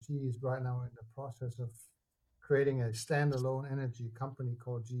GE is right now in the process of creating a standalone energy company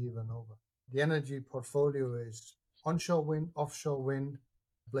called GE Renewable. The energy portfolio is onshore wind, offshore wind,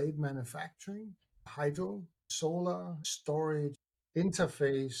 blade manufacturing, hydro, solar, storage,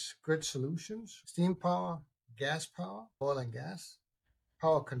 interface, grid solutions, steam power, gas power, oil and gas,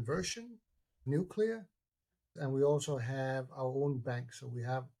 power conversion, nuclear, and we also have our own bank. So we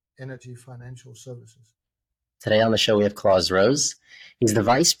have energy financial services. Today on the show, we have Claus Rose. He's the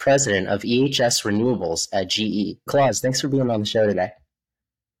Vice President of EHS Renewables at GE. Claus, thanks for being on the show today.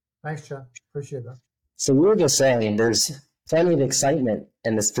 Thanks, Chad. Appreciate that. So we were just saying there's plenty of excitement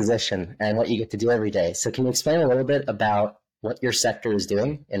in this position and what you get to do every day. So can you explain a little bit about what your sector is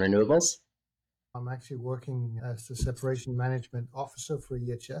doing in renewables? I'm actually working as the separation management officer for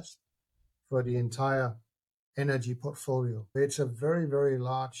EHS for the entire energy portfolio. It's a very, very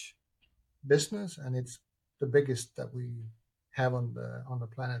large business, and it's the biggest that we have on the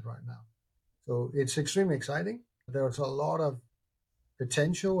planet right now. So it's extremely exciting. There's a lot of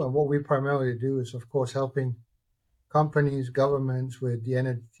potential, and what we primarily do is, of course, helping companies, governments with the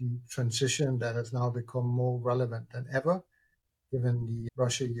energy transition that has now become more relevant than ever, given the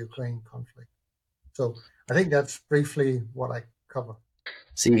Russia-Ukraine conflict. So I think that's briefly what I cover.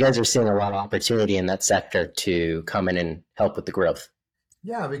 So you guys are seeing a lot of opportunity in that sector to come in and help with the growth.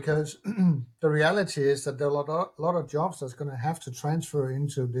 Yeah, because the reality is that there are a lot of jobs that's going to have to transfer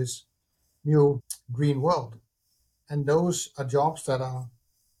into this new green world. And those are jobs that are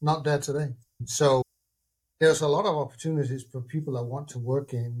not there today. So there's a lot of opportunities for people that want to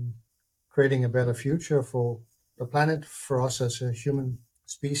work in creating a better future for the planet, for us as a human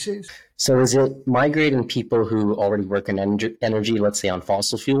species. So is it migrating people who already work in energy, let's say on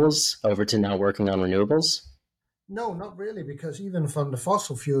fossil fuels, over to now working on renewables? No, not really, because even from the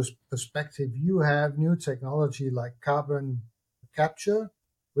fossil fuels perspective, you have new technology like carbon capture,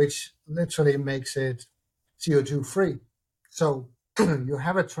 which literally makes it CO2 free. So you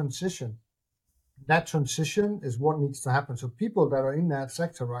have a transition. That transition is what needs to happen. So people that are in that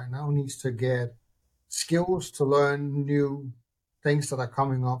sector right now needs to get skills to learn new things that are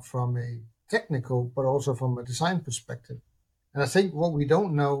coming up from a technical, but also from a design perspective. And I think what we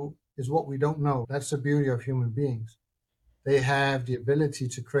don't know is what we don't know. That's the beauty of human beings. They have the ability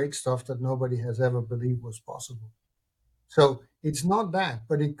to create stuff that nobody has ever believed was possible. So it's not that,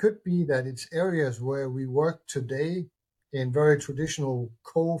 but it could be that it's areas where we work today in very traditional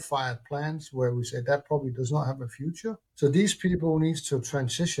coal-fired plants where we say that probably does not have a future. So these people needs to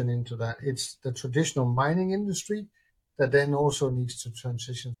transition into that. It's the traditional mining industry that then also needs to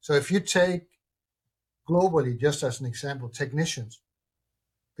transition. So if you take globally, just as an example, technicians,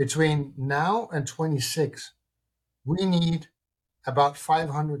 between now and 26, we need about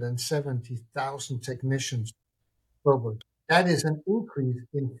 570,000 technicians globally. That is an increase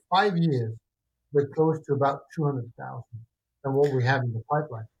in 5 years with close to about 200,000 than what we have in the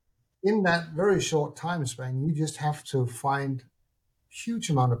pipeline. In that very short time span, you just have to find a huge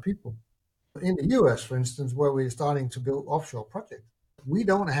amount of people. In the US, for instance, where we're starting to build offshore projects, we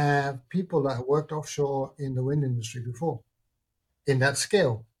don't have people that have worked offshore in the wind industry before in that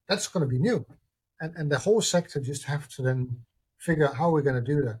scale. That's going to be new. And the whole sector just have to then figure out how we're going to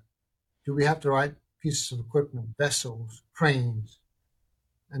do that. Do we have the right pieces of equipment, vessels, cranes?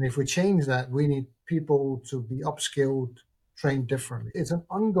 And if we change that, we need people to be upskilled, trained differently. It's an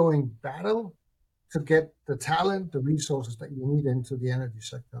ongoing battle to get the talent, the resources that you need into the energy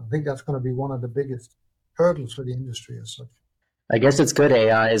sector. I think that's going to be one of the biggest hurdles for the industry as such. I guess it's good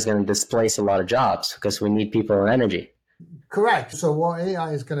AI is going to displace a lot of jobs because we need people in energy. Correct. So what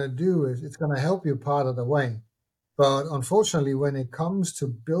AI is going to do is it's going to help you part of the way. But unfortunately, when it comes to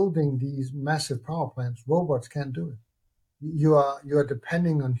building these massive power plants, robots can't do it. You are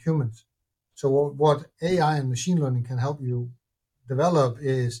depending on humans. So what AI and machine learning can help you develop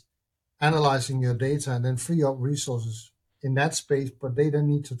is analyzing your data and then free up resources in that space, but they then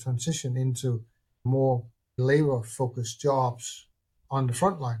need to transition into more labor-focused jobs on the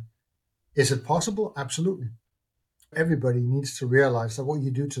front line. Is it possible? Absolutely. Everybody needs to realize that what you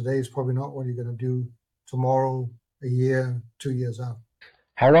do today is probably not what you're going to do tomorrow, a year, 2 years out.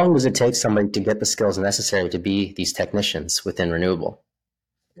 How long does it take somebody to get the skills necessary to be these technicians within Renewable?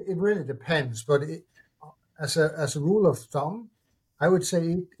 It really depends, but as a rule of thumb, I would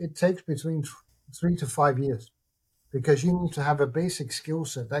say it takes between 3 to 5 years because you need to have a basic skill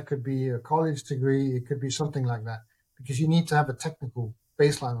set. That could be a college degree. It could be something like that because you need to have a technical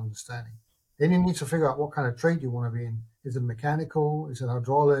baseline understanding. Then you need to figure out what kind of trade you want to be in. Is it mechanical? Is it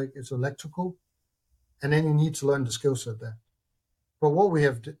hydraulic? Is it electrical? And then you need to learn the skill set there. But what we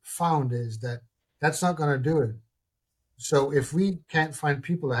have found is that that's not going to do it. So if we can't find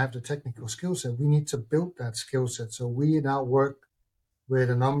people that have the technical skill set, we need to build that skill set. So we now work with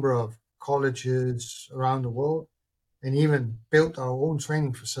a number of colleges around the world and even built our own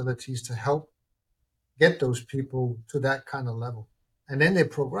training facilities to help get those people to that kind of level. And then they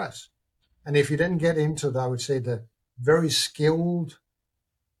progress. And if you then get into the, I would say, the very skilled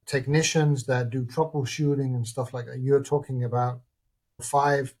technicians that do troubleshooting and stuff like that, you're talking about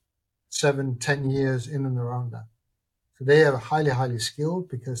 5, 7, 10 years in and around that. So they are highly, highly skilled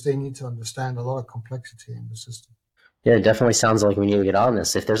because they need to understand a lot of complexity in the system. Yeah, it definitely sounds like we need to get on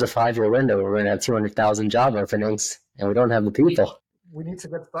this. If there's a 5-year window, we're going to have 200,000 job openings and we don't have the people. We need to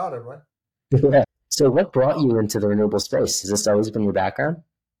get started, right? Yeah. So what brought you into the renewable space? Has this always been your background?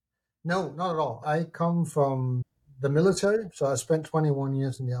 No, not at all. I come from the military. So I spent 21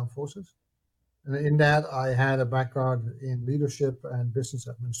 years in the armed forces. And in that, I had a background in leadership and business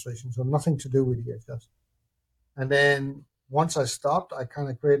administration. So nothing to do with EHS. And then once I stopped, I kind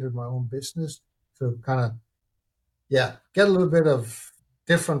of created my own business to kind of, get a little bit of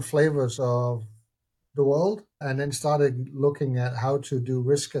different flavors of the world, and then started looking at how to do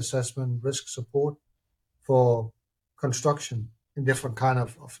risk assessment, risk support for construction in different kind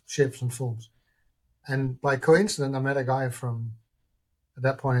of shapes and forms. And by coincidence, I met a guy from, at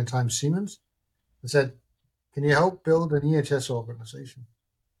that point in time, Siemens, and said, can you help build an EHS organization?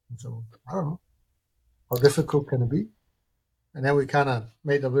 And so, I don't know, how difficult can it be? And then we kind of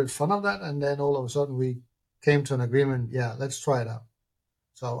made a bit fun of that. And then all of a sudden we came to an agreement. Yeah, let's try it out.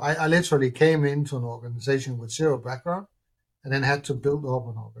 So I literally came into an organization with zero background and then had to build up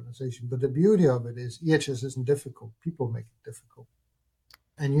an organization. But the beauty of it is EHS isn't difficult. People make it difficult.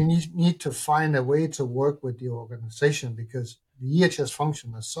 And you need to find a way to work with the organization because the EHS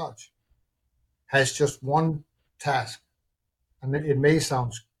function as such has just one task. And it may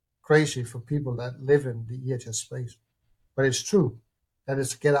sound crazy for people that live in the EHS space, but it's true. That is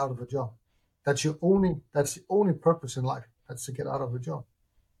to get out of a job. That's the only purpose in life. That's to get out of a job.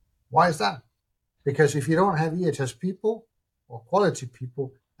 Why is that? Because if you don't have EHS people or quality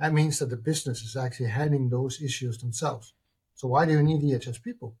people, that means that the business is actually handling those issues themselves. So why do you need EHS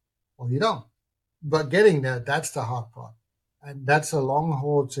people? Well, you don't. But getting there, that's the hard part. And that's a long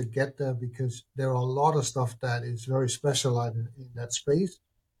haul to get there because there are a lot of stuff that is very specialized in that space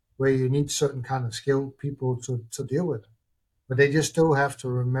where you need certain kind of skilled people to deal with it. But they just still have to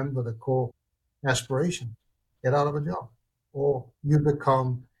remember the core aspiration, get out of a job, or you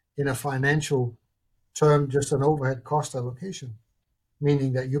become, in a financial term, just an overhead cost allocation,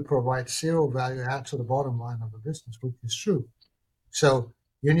 meaning that you provide zero value add to the bottom line of the business, which is true. So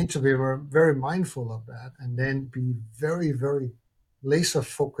you need to be very mindful of that and then be very, very laser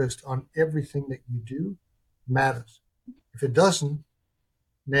focused on everything that you do matters. If it doesn't,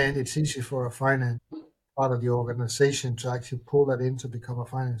 then it's easy for a finance part of the organization to actually pull that in to become a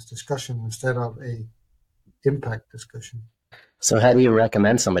finance discussion instead of a impact discussion. So how do you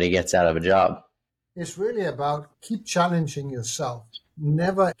recommend somebody gets out of a job? It's really about keep challenging yourself.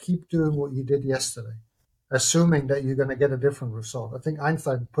 Never keep doing what you did yesterday, assuming that you're going to get a different result. I think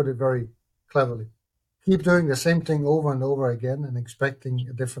Einstein put it very cleverly. Keep doing the same thing over and over again and expecting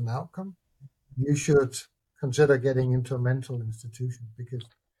a different outcome. You should consider getting into a mental institution because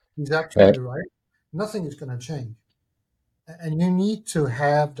he's absolutely right. Nothing is going to change. And you need to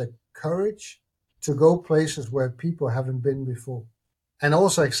have the courage to go places where people haven't been before and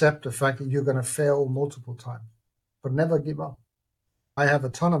also accept the fact that you're going to fail multiple times, but never give up. I have a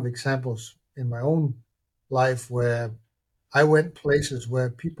ton of examples in my own life where I went places where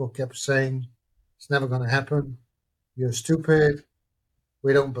people kept saying, it's never going to happen. You're stupid.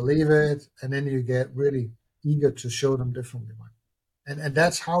 We don't believe it. And then you get really eager to show them differently. And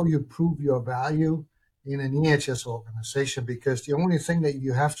that's how you prove your value in an EHS organization, because the only thing that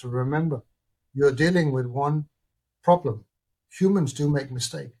you have to remember, you're dealing with one problem. Humans do make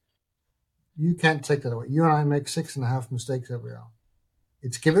mistakes. You can't take that away. You and I make 6.5 mistakes every hour.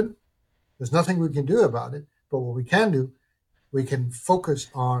 It's given. There's nothing we can do about it. But what we can do, we can focus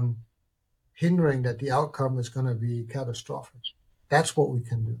on hindering that the outcome is going to be catastrophic. That's what we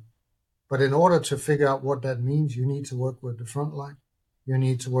can do. But in order to figure out what that means, you need to work with the front line. You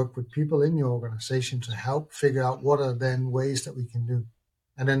need to work with people in your organization to help figure out what are then ways that we can do.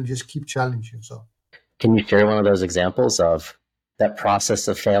 And then just keep challenging yourself. Can you share one of those examples of that process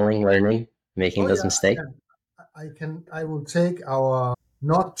of failing, learning, making those mistakes? I will take our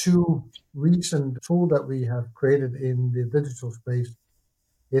not too recent tool that we have created in the digital space.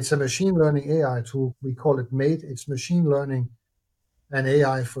 It's a machine learning AI tool. We call it MATE. It's machine learning and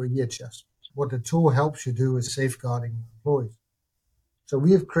AI for EHS. What the tool helps you do is safeguarding employees. So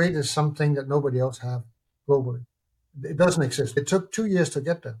we have created something that nobody else have globally. It doesn't exist. It took 2 years to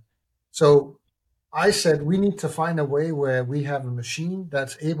get there. So I said we need to find a way where we have a machine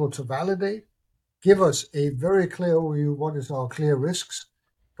that's able to validate, give us a very clear overview what is our clear risks,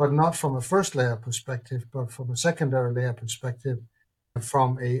 but not from a first layer perspective, but from a secondary layer perspective,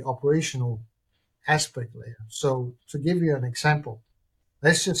 from a operational aspect layer. So to give you an example,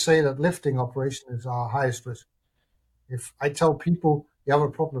 let's just say that lifting operation is our highest risk. If I tell people you have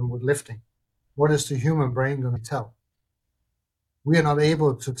a problem with lifting, what is the human brain going to tell? We are not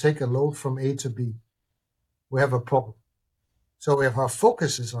able to take a load from A to B. We have a problem. So if our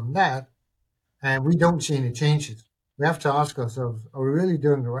focus is on that and we don't see any changes, we have to ask ourselves, are we really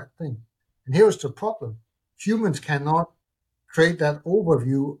doing the right thing? And here's the problem. Humans cannot create that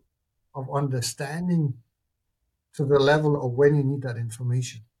overview of understanding to the level of when you need that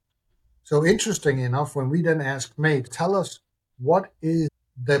information. So interesting enough, when we then ask May, tell us what is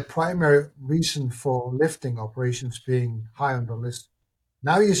the primary reason for lifting operations being high on the list.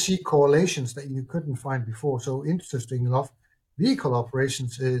 Now you see correlations that you couldn't find before. So interesting enough, vehicle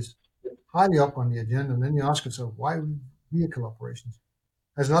operations is highly up on the agenda. And then you ask yourself, why vehicle operations?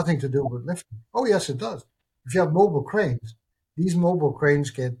 Has nothing to do with lifting. Oh, yes, it does. If you have mobile cranes, these mobile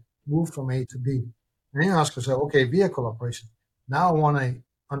cranes get moved from A to B. And then you ask yourself, okay, vehicle operations. Now I want to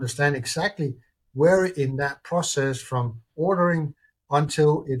understand exactly where in that process from ordering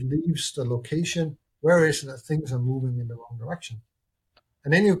until it leaves the location, where is it that things are moving in the wrong direction?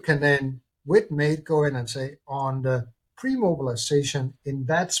 And then you can then, with MATE, go in and say, on the pre-mobilization in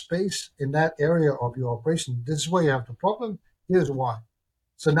that space, in that area of your operation, this is where you have the problem. Here's why.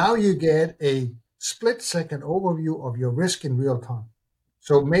 So now you get a split-second overview of your risk in real time.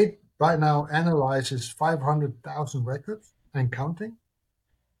 So MATE right now analyzes 500,000 records and counting,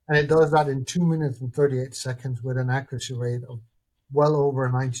 and it does that in 2 minutes and 38 seconds with an accuracy rate of well over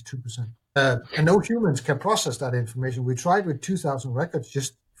 92%. And no humans can process that information. We tried with 2,000 records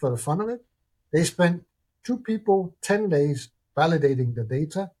just for the fun of it. They spent 2 people 10 days validating the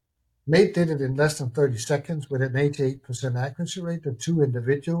data. MATE did it in less than 30 seconds with an 88% accuracy rate. The 2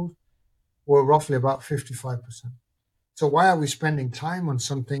 individuals were roughly about 55%. So why are we spending time on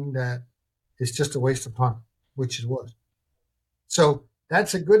something that is just a waste of time, which it was? So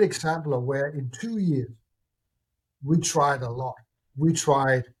that's a good example of where in 2 years, we tried a lot. We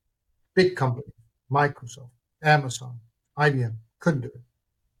tried big companies, Microsoft, Amazon, IBM, couldn't do it.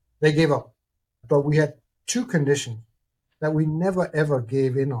 They gave up. But we had 2 conditions that we never ever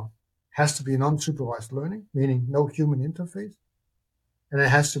gave in on. Has to be non-supervised learning, meaning no human interface, and it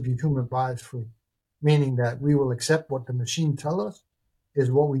has to be human bias free, meaning that we will accept what the machine tells us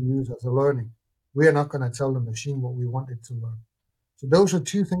is what we use as a learning. We are not going to tell the machine what we want it to learn. So those are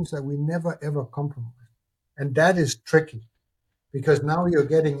 2 things that we never ever compromise. And that is tricky because now you're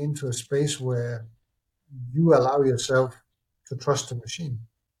getting into a space where you allow yourself to trust the machine,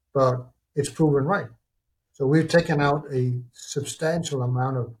 but it's proven right. So we've taken out a substantial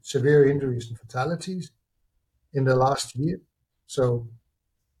amount of severe injuries and fatalities in the last year. So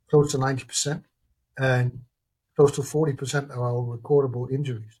close to 90% and close to 40% of our recordable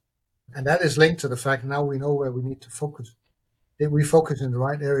injuries. And that is linked to the fact now we know where we need to focus. Did we focus in the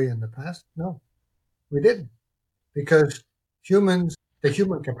right area in the past? No, we didn't. Because the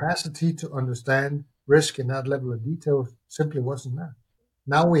human capacity to understand risk in that level of detail simply wasn't there.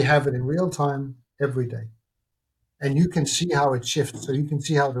 Now we have it in real time every day. And you can see how it shifts. So you can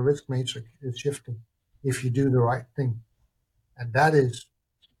see how the risk matrix is shifting if you do the right thing. And that is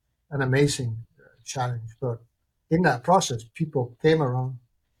an amazing challenge. But in that process, people came around.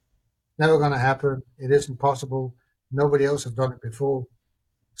 Never going to happen. It isn't possible. Nobody else has done it before.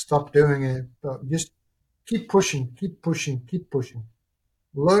 Stop doing it. But just keep pushing, keep pushing, keep pushing.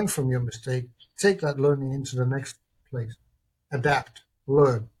 Learn from your mistake. Take that learning into the next place. Adapt,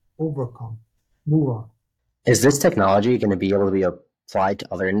 learn, overcome, move on. Is this technology going to be able to be applied to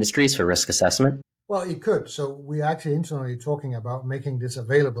other industries for risk assessment? Well, it could. So we actually internally talking about making this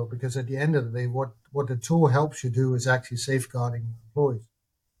available because at the end of the day, what the tool helps you do is actually safeguarding employees.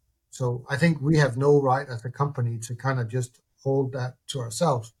 So I think we have no right as a company to kind of just hold that to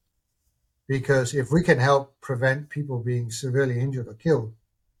ourselves. Because if we can help prevent people being severely injured or killed,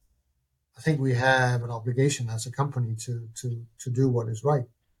 I think we have an obligation as a company to do what is right.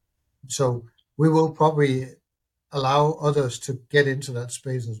 So we will probably allow others to get into that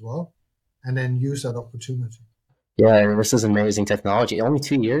space as well and then use that opportunity. Yeah, this is amazing technology. Only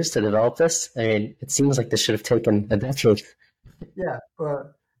 2 years to develop this. I mean, it seems like this should have taken a decade. Yeah,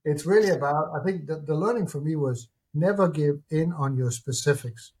 but it's really about, I think the learning for me was never give in on your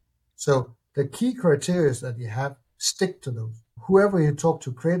specifics. So the key criteria that you have, stick to those. Whoever you talk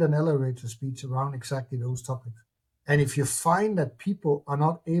to, create an elevator speech around exactly those topics And if you find that people are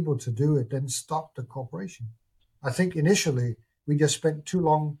not able to do it, then stop the cooperation. I think initially we just spent too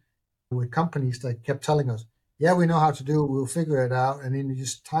long with companies that kept telling us, yeah, we know how to do it, we'll figure it out. And then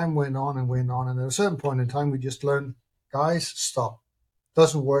just time went on and went on. And at a certain point in time, we just learned, guys, stop.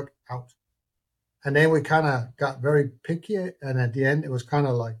 Doesn't work out. And then we kind of got very picky. And at the end, it was kind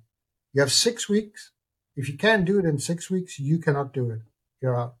of like, you have 6 weeks. If you can't do it in 6 weeks, you cannot do it.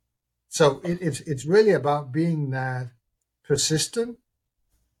 You're out. So it's really about being that persistent,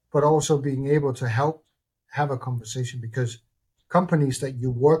 but also being able to help have a conversation, because companies that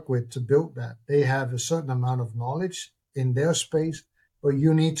you work with to build that, they have a certain amount of knowledge in their space, but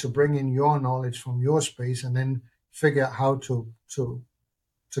you need to bring in your knowledge from your space and then figure out how to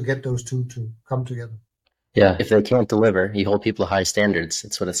get those two to come together. Yeah, if they can't deliver, you hold people to high standards.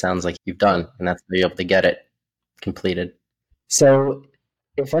 That's what it sounds like you've done, and that's how you're able to get it completed. So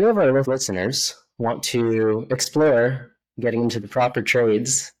if any of our listeners want to explore getting into the proper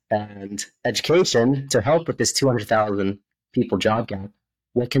trades and education to help with this 200,000 people job gap,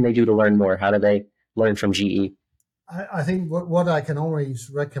 what can they do to learn more? How do they learn from GE? I think what I can always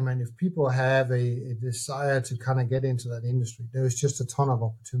recommend, if people have a desire to kind of get into that industry, there's just a ton of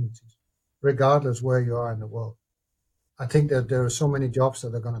opportunities, regardless where you are in the world. I think that there are so many jobs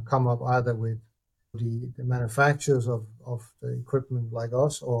that are going to come up either with the manufacturers of the equipment like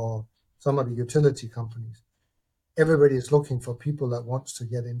us, or some of the utility companies. Everybody is looking for people that wants to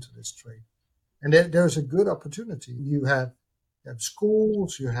get into this trade. And there's a good opportunity. You have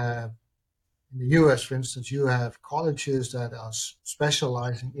schools, you have, in the US, for instance, you have colleges that are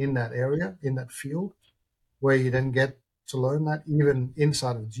specializing in that area, in that field, where you then get to learn that. Even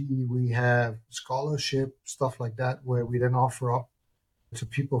inside of GE, we have scholarship, stuff like that, where we then offer up to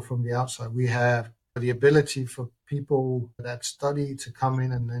people from the outside. We have the ability for people that study to come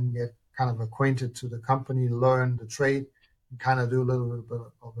in and then get kind of acquainted to the company, learn the trade, and kind of do a little bit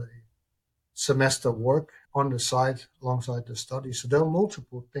of a semester work on the side alongside the study. So there are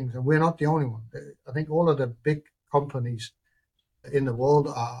multiple things, and we're not the only one. I think all of the big companies in the world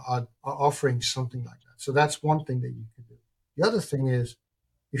are offering something like that. So that's one thing that you can do. The other thing is,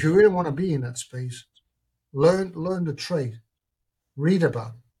 if you really want to be in that space, learn the trade, read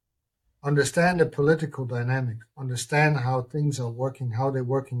about it, understand the political dynamics, understand how things are working, how they're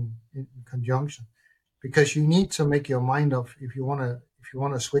working in conjunction, because you need to make your mind up if you want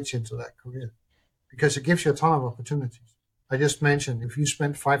to switch into that career, because it gives you a ton of opportunities. I just mentioned, if you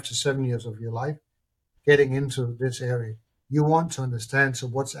spend 5 to 7 years of your life getting into this area, you want to understand, so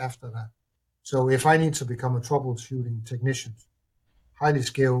what's after that? So if I need to become a troubleshooting technician, highly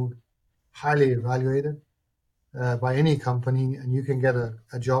skilled, highly evaluated by any company, and you can get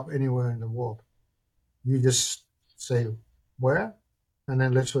a job anywhere in the world, you just say where, and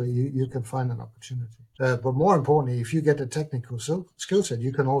then literally you can find an opportunity. But more importantly, if you get a technical skill set,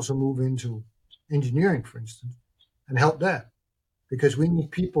 you can also move into engineering, for instance, and help there, because we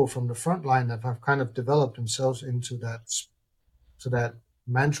need people from the front line that have kind of developed themselves into that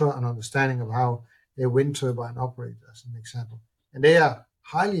mantra and understanding of how a wind turbine operates, as an example. And they are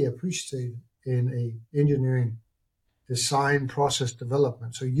highly appreciated in a engineering design process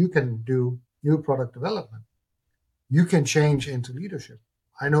development. So you can do new product development. You can change into leadership.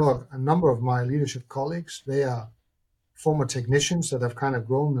 I know a number of my leadership colleagues, they are former technicians that have kind of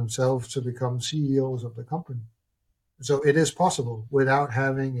grown themselves to become CEOs of the company. So it is possible without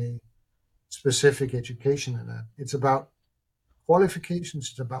having a specific education in that. It's about qualifications,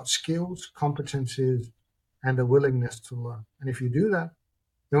 it's about skills, competencies, and the willingness to learn. And if you do that,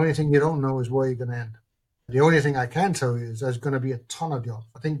 the only thing you don't know is where you're going to end. The only thing I can tell you is there's going to be a ton of jobs.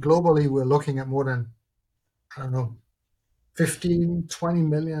 I think globally we're looking at more than, 15, 20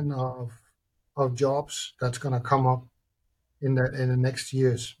 million of jobs that's going to come up in the next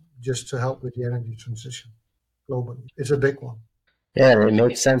years, just to help with the energy transition globally. It's a big one. Yeah, it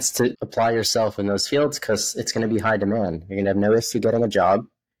makes sense to apply yourself in those fields because it's going to be high demand. You're going to have no issue getting a job.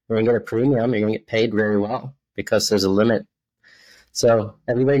 You're going to get a premium. You're going to get paid very well because there's a limit. So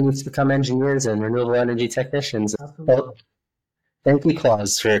everybody needs to become engineers and renewable energy technicians. Absolutely. Well, thank you,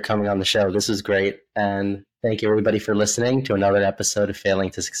 Claus, for coming on the show. This was great. And thank you, everybody, for listening to another episode of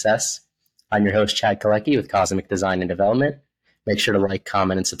Failing to Success. I'm your host, Chad Kalecki with Cosmic Design and Development. Make sure to like,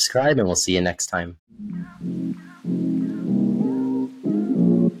 comment, and subscribe, and we'll see you next time.